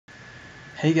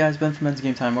Hey guys, Ben from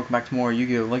BensGameTime. Welcome back to more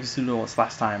Yu-Gi-Oh! Legacy Duelist.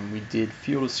 Last time we did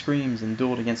Field of Screams and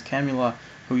dueled against Camula,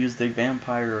 who used the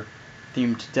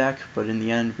vampire-themed deck, but in the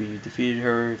end we defeated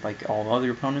her like all the other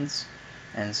opponents.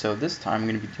 And so this time I'm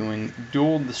going to be doing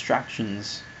Duel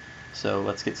Distractions. So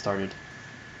let's get started.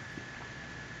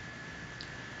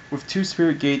 With two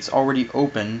Spirit Gates already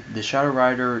open, the Shadow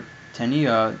Rider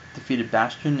Tania defeated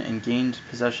Bastion and gained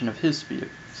possession of his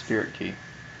Spirit Key.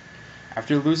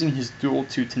 After losing his duel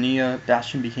to Tania,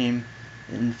 Bastion became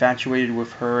infatuated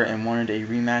with her and wanted a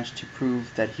rematch to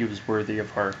prove that he was worthy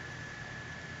of her.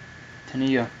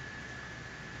 Tania,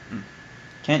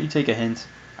 can't you take a hint?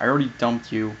 I already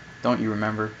dumped you, don't you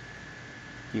remember?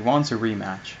 He wants a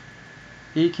rematch.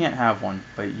 He can't have one,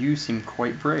 but you seem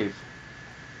quite brave.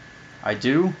 I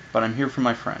do, but I'm here for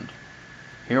my friend.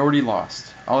 He already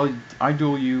lost. I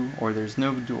duel you, or there's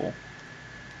no duel.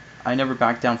 I never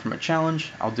back down from a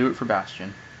challenge. I'll do it for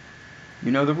Bastion.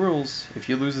 You know the rules. If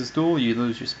you lose this duel, you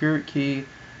lose your Spirit Key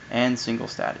and single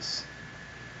status.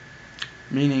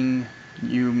 Meaning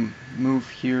you move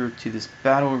here to this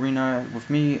battle arena with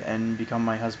me and become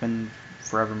my husband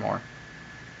forevermore.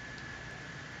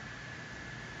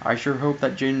 I sure hope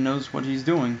that Jaden knows what he's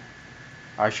doing.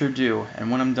 I sure do, and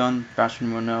when I'm done,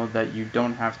 Bastion will know that you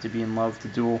don't have to be in love to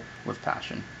duel with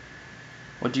passion.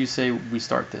 What do you say we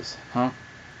start this, huh?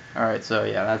 Alright, so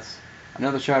yeah, that's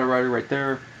another Shadow Rider right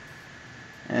there.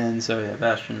 And so yeah,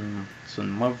 Bastion's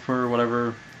in love with her,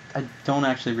 whatever. I don't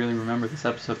actually really remember this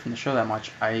episode from the show that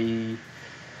much.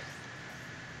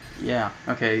 Yeah,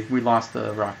 okay, we lost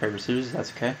the rock, paper, scissors,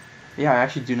 that's okay. Yeah, I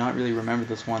actually do not really remember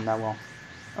this one that well.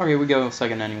 Okay, we go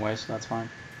second anyway, so that's fine.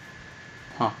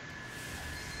 Huh.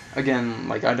 Again,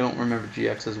 like, I don't remember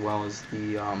GX as well as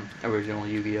the original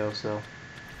Yu-Gi-Oh, so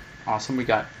awesome.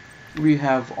 We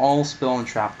have all spell and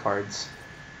trap cards.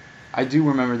 I do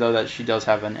remember though that she does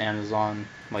have an Amazon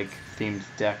like themed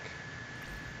deck.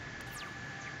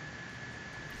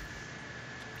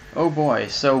 Oh boy,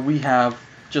 so we have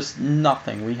just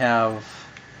nothing. We have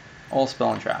all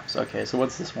spell and traps. Okay, so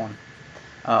what's this one?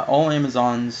 All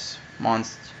Amazon's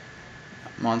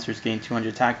monsters gain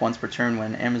 200 attack once per turn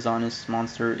when Amazoness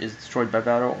monster is destroyed by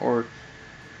battle or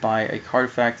by a card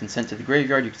effect and sent to the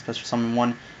graveyard. You can special summon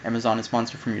one Amazoness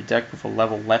monster from your deck with a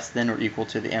level less than or equal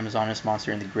to the Amazoness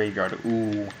monster in the graveyard.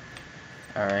 Ooh.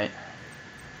 Alright.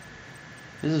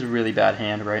 This is a really bad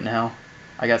hand right now.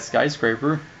 I got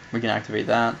Skyscraper. We can activate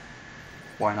that.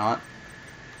 Why not?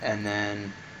 And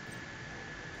then...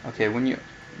 okay,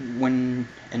 when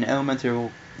an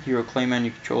elemental hero Clayman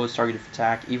you control is targeted for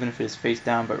attack, even if it is face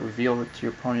down, but reveal it to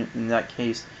your opponent. In that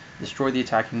case, destroy the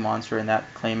attacking monster in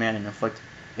that Clayman and inflict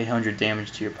 800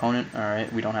 damage to your opponent.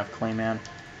 Alright, we don't have Clayman.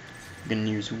 I'm going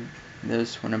to use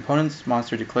this. When an opponent's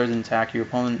monster declares an attack, your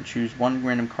opponent choose one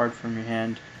random card from your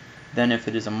hand. Then if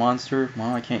it is a monster,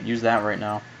 well, I can't use that right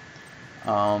now.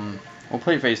 We'll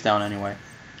play it face down anyway.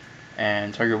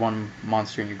 And target one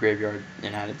monster in your graveyard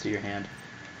and add it to your hand.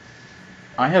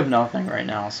 I have nothing right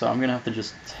now, so I'm going to have to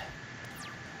just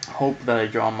hope that I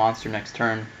draw a monster next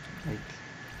turn. Like,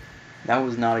 that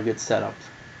was not a good setup.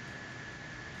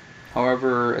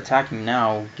 However, attacking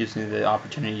now gives me the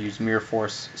opportunity to use Mirror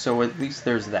Force, so at least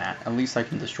there's that. At least I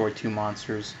can destroy two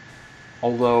monsters.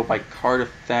 Although, by card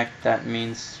effect, that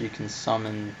means you can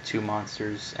summon two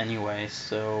monsters anyway,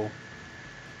 so...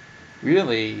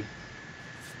 really,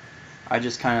 I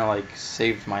just kind of, like,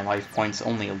 saved my life points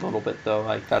only a little bit, though.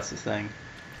 Like, that's the thing.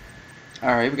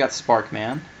 Alright, we got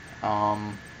Sparkman.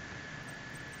 I'm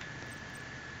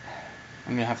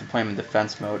gonna have to play him in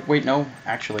defense mode. Wait, no,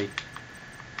 actually...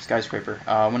 Skyscraper.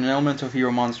 When an elemental hero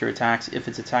monster attacks, if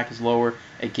its attack is lower,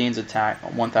 it gains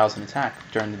 1,000 attack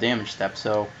during the damage step,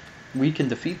 so we can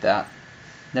defeat that.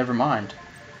 Never mind.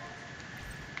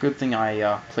 Good thing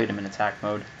I played him in attack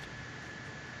mode.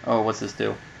 Oh, what's this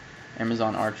do?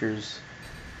 Amazon Archers.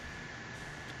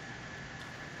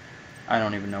 I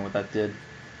don't even know what that did.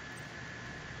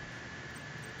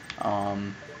 What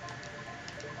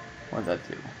did that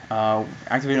do?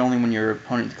 Activate only when your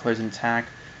opponent declares an attack.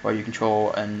 While you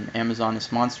control an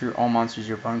Amazoness monster, all monsters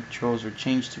your opponent controls are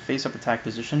changed to face-up attack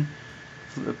position.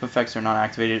 Flip effects are not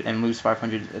activated and lose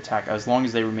 500 attack. As long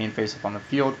as they remain face-up on the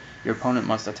field, your opponent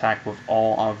must attack with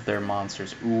all of their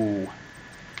monsters. Ooh.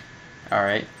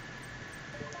 Alright.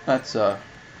 That's an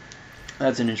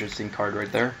interesting card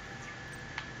right there.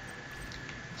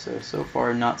 So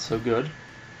far, not so good.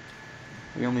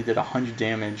 We only did 100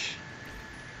 damage.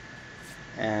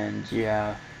 And,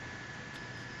 yeah...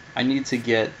 I need to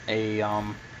get a,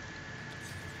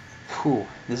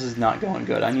 this is not going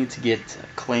good. I need to get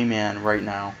Clayman right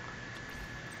now.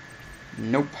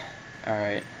 Nope.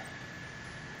 Alright.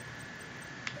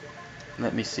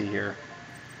 Let me see here.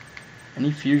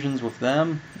 Any fusions with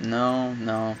them? No,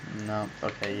 no, no.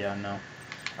 Okay, yeah, no.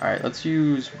 Alright, let's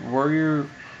use Warrior.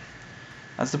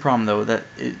 That's the problem, though, that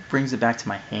it brings it back to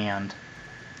my hand.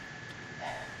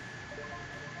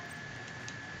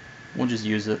 We'll just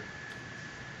use it.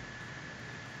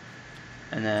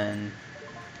 And then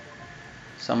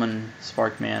summon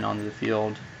Sparkman onto the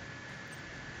field.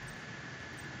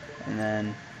 And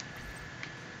then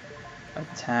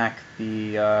attack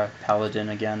the Paladin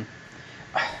again.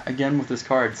 Again with this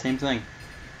card, same thing.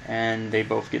 And they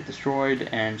both get destroyed,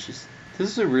 and this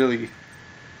is a really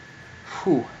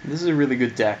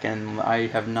good deck, and I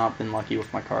have not been lucky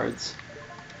with my cards.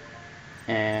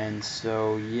 And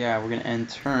so yeah, we're gonna end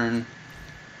turn.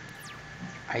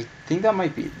 I think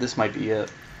this might be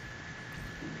it.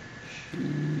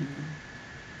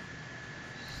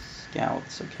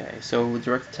 Scouts, okay. So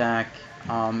direct attack,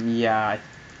 yeah,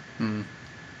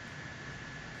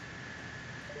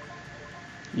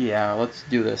 yeah, let's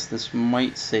do this. This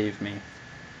might save me.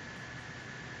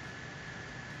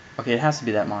 Okay, it has to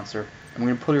be that monster. I'm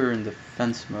gonna put her in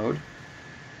defense mode.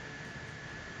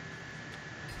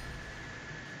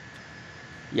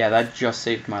 Yeah, that just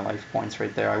saved my life points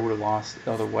right there. I would have lost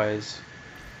otherwise.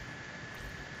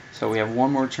 So we have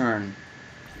one more turn,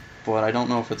 but I don't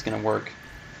know if it's gonna work.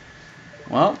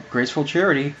 Well, Graceful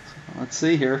Charity. Let's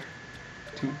see here.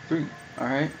 2, 3.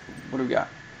 Alright, what do we got?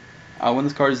 When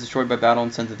this card is destroyed by battle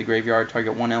and sent to the graveyard,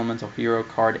 target one elemental hero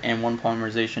card and one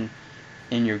polymerization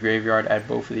in your graveyard. Add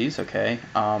both of these, okay.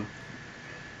 Don't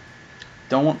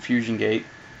want Fusion Gate.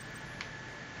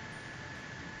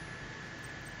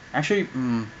 Actually,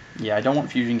 yeah, I don't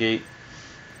want Fusion Gate,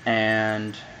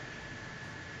 and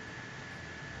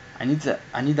I need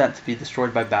that to be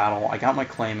destroyed by battle. I got my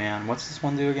Clayman. What's this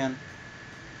one do again?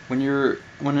 When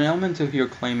an elemental hero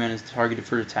Clayman is targeted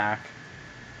for attack,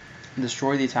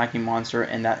 destroy the attacking monster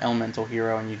and that elemental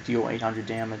hero, and you deal 800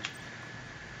 damage.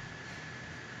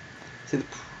 See,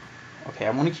 okay,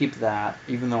 I want to keep that,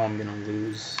 even though I'm gonna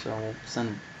lose. So we'll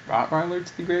send Rottweiler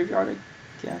to the graveyard, I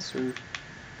guess, or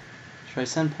should I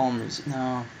send Palmer's?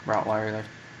 No, Rottweiler.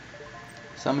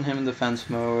 Summon him in defense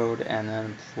mode, and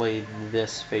then play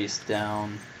this face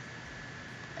down.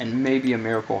 And maybe a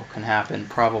miracle can happen.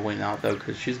 Probably not, though,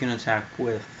 because she's going to attack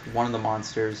with one of the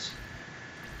monsters.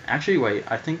 Actually, wait,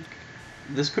 I think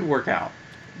this could work out.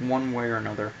 One way or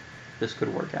another, this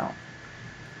could work out.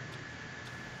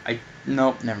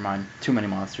 Nope, never mind. Too many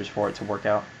monsters for it to work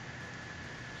out.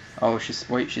 Oh,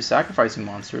 she's sacrificing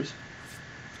monsters.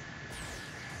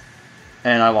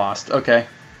 And I lost. Okay.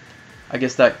 I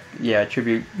guess that, yeah,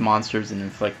 tribute monsters and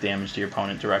inflict damage to your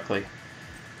opponent directly.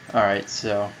 Alright,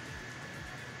 so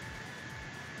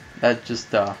that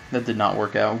just, that did not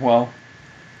work out well.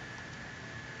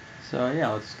 So yeah,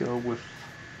 let's go with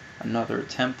another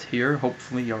attempt here.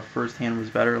 Hopefully our first hand was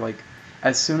better. Like,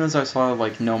 as soon as I saw,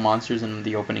 like, no monsters in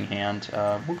the opening hand,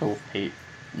 we'll go with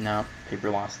paper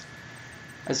lost.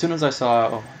 As soon as I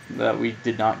saw that we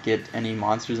did not get any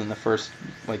monsters in the first,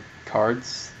 like,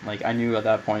 cards, like, I knew at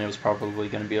that point it was probably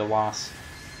going to be a loss,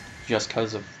 just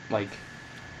because of, like,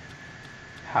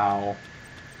 how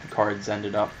the cards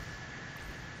ended up.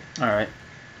 Alright,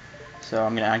 so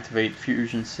I'm going to activate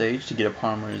Fusion Sage to get a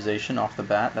polymerization off the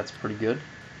bat. That's pretty good.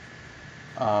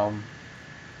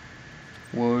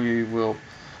 We will...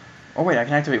 Oh wait, I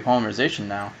can activate polymerization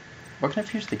now. What can I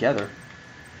fuse together?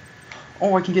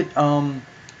 Oh, I can get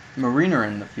Mariner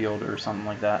in the field or something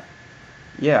like that.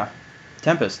 Yeah,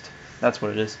 Tempest. That's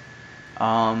what it is.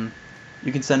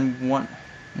 You can send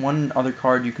one other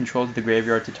card you control to the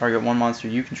graveyard to target one monster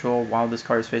you control while this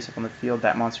card is face up on the field.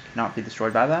 That monster cannot be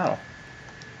destroyed by battle.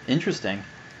 Interesting.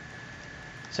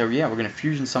 So yeah, we're going to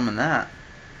fusion summon that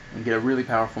and get a really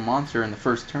powerful monster in the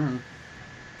first turn.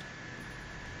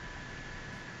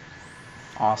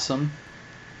 Awesome.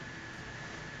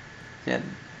 Yeah.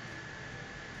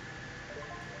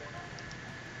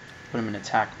 Put him in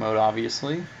attack mode,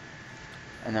 obviously.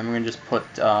 And then we're going to just put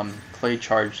Clay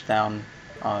Charge down,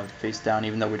 face down,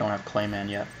 even though we don't have Clayman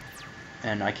yet.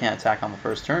 And I can't attack on the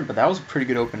first turn, but that was a pretty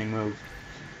good opening move.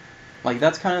 Like,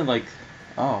 that's kind of like...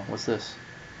 Oh, what's this?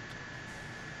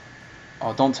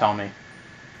 Oh, don't tell me.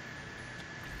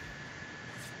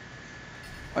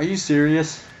 Are you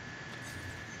serious?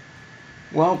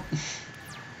 Well,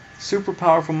 super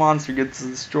powerful monster gets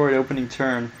destroyed opening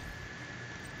turn.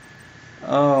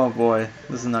 Oh boy,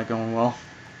 this is not going well.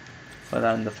 Put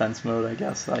that in defense mode, I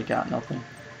guess. I got nothing.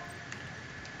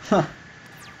 Huh.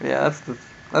 Yeah,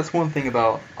 that's one thing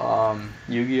about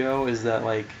Yu-Gi-Oh! Is that,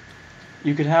 like,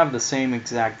 you could have the same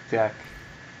exact deck,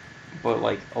 but,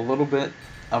 like, a little bit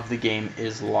of the game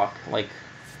is luck. Like,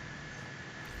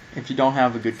 If you don't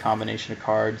have a good combination of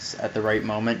cards at the right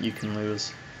moment, you can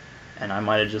lose. And I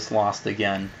might have just lost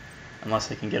again.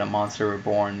 Unless I can get a Monster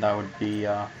Reborn, that would be,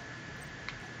 yeah,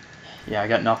 I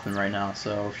got nothing right now.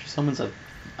 So if she summons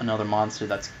another monster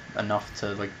that's enough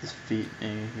to, like, defeat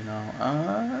me, you know,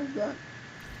 I got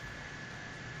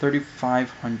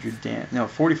 3,500 damage, no,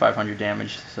 4,500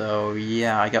 damage. So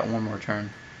yeah, I got one more turn.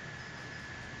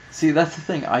 See, that's the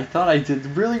thing. I thought I did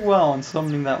really well in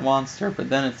summoning that monster, but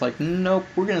then it's like, nope,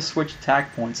 we're gonna switch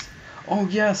attack points. Oh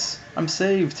yes, I'm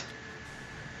saved.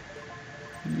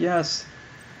 Yes.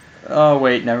 Oh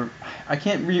wait, never. I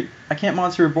can't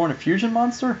Monster Reborn a fusion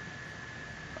monster.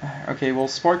 Okay, well,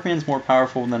 Sparkman's more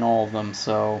powerful than all of them,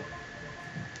 so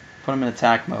put him in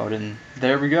attack mode, and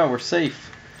there we go. We're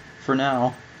safe for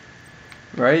now,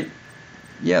 right?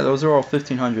 Yeah, those are all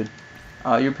 1,500.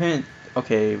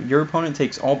 Your opponent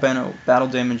takes all battle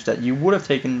damage that you would have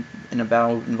taken in a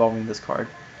battle involving this card.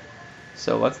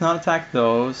 So let's not attack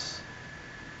those.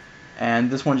 And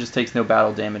this one just takes no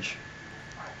battle damage.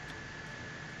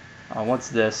 What's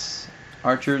this?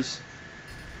 Archers?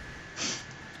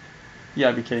 You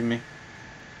gotta be kidding me.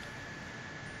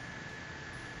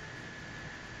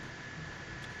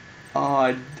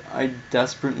 I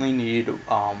desperately need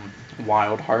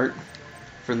Wild Heart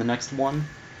for the next one.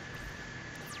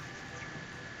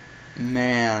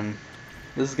 Man,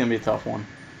 this is gonna be a tough one.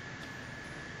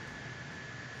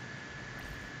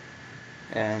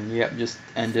 And yep, just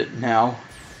end it now.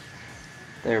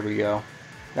 There we go.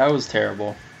 That was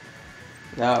terrible.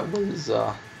 That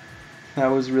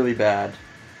was really bad.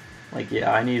 Like,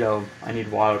 yeah, I need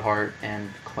Wild Heart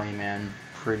and Clayman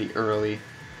pretty early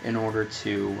in order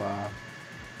to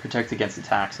protect against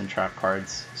attacks and trap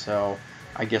cards. So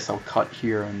I guess I'll cut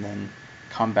here and then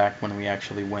come back when we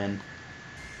actually win.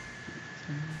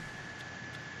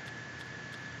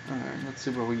 Alright, let's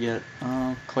see what we get.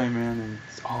 Clayman and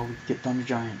we get Thunder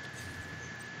Giant.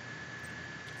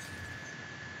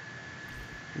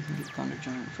 We can get Thunder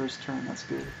Giant first turn, that's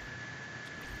good.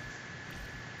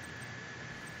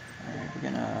 Alright, we're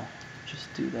gonna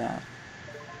just do that.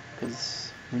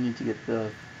 Because we need to get the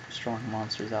strong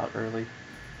monsters out early.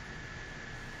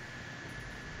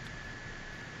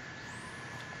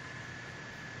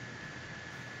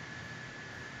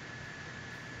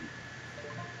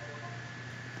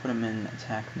 Put them in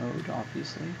attack mode,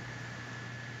 obviously.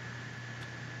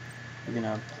 We're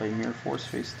gonna play Mirror Force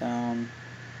face down.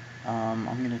 I'm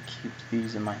gonna keep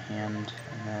these in my hand,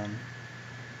 and then...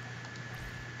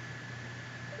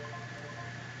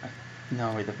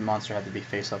 No, wait, the monster had to be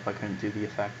face up. I couldn't do the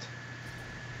effect.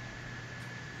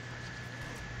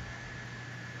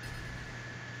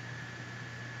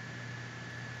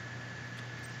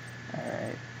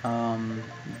 Alright,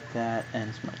 that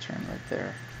ends my turn right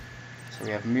there. So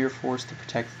we have Mirror Force to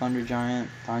protect Thunder Giant.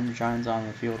 Thunder Giant's on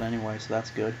the field anyway, so that's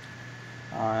good.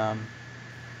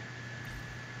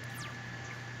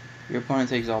 Your opponent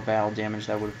takes all battle damage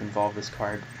that would have involved this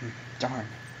card. Darn.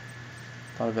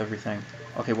 Thought of everything.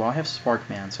 Okay, well I have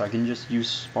Sparkman, so I can just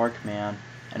use Sparkman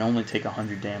and only take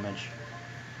 100 damage.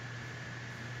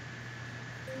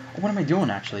 What am I doing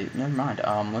actually? Never mind.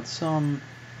 Let's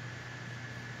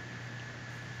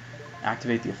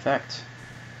activate the effect.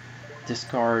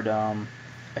 Discard a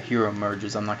hero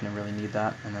merges. I'm not gonna really need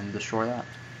that, and then destroy that.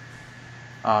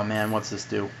 Oh man, what's this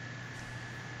do?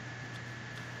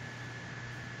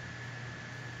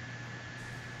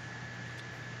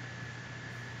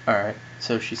 Alright,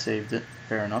 so she saved it.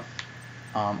 Fair enough.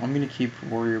 I'm gonna keep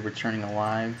Warrior Returning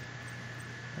Alive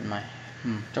in my...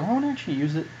 do I want to actually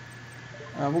use it?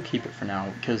 We'll keep it for now,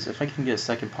 because if I can get a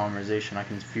second polymerization, I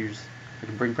can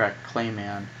bring back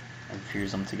Clayman and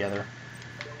fuse them together.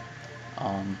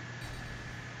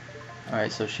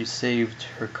 Alright, so she saved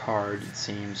her card, it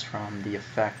seems, from the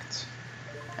effect,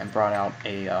 and brought out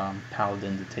a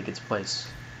Paladin to take its place.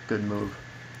 Good move.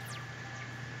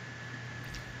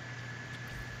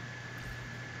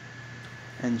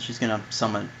 And she's gonna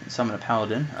summon a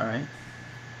Paladin, alright.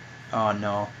 Oh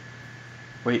no.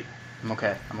 Wait, I'm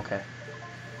okay.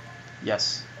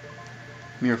 Yes.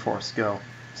 Mirror Force, go.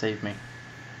 Save me.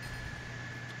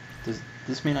 Does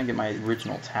this mean I get my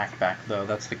original attack back, though?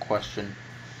 That's the question.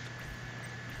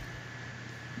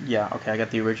 Yeah, okay, I got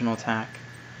the original attack.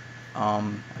 I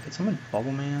could summon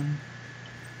Bubble Man.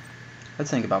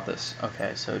 Let's think about this.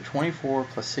 Okay, so 24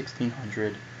 plus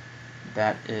 1,600.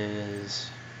 That is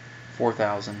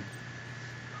 4,000.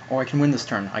 Oh, I can win this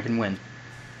turn. I can win.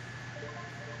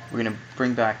 We're gonna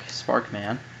bring back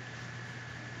Sparkman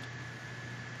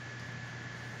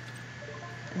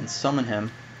and summon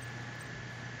him,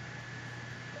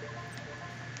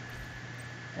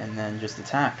 and then just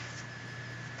attack.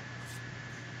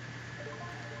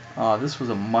 This was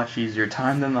a much easier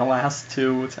time than the last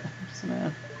two attempts,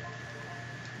 man.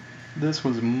 This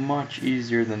was much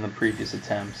easier than the previous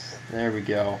attempts. There we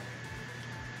go.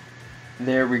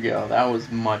 There we go. That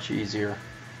was much easier.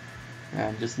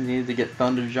 And just needed to get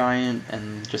Thunder Giant,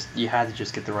 and you had to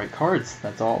just get the right cards.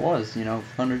 That's all it was, you know,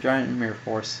 Thunder Giant and Mirror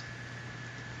Force.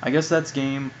 I guess that's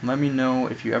game. Let me know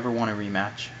if you ever want a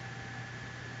rematch.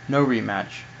 No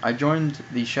rematch. I joined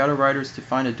the Shadow Riders to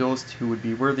find a duelist who would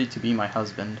be worthy to be my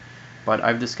husband, but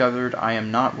I've discovered I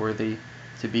am not worthy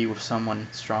to be with someone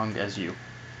strong as you.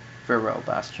 Farewell,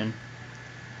 Bastion.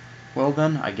 Well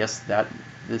then, I guess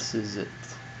this is it.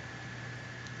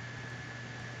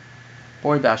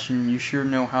 Boy, Bastion, you sure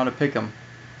know how to pick 'em.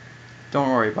 Don't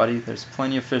worry, buddy, there's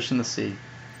plenty of fish in the sea.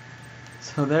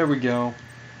 So there we go.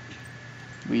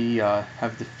 We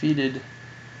have defeated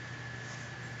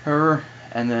her,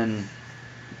 and then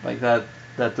like that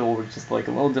duel was just like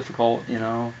a little difficult, you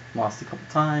know, lost a couple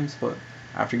times, but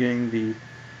after getting the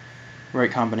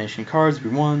right combination cards, we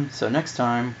won. So next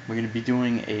time we're going to be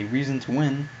doing a reason to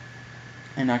win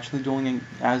and actually dueling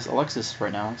as Alexis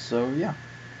right now. So yeah,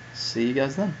 see you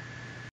guys then.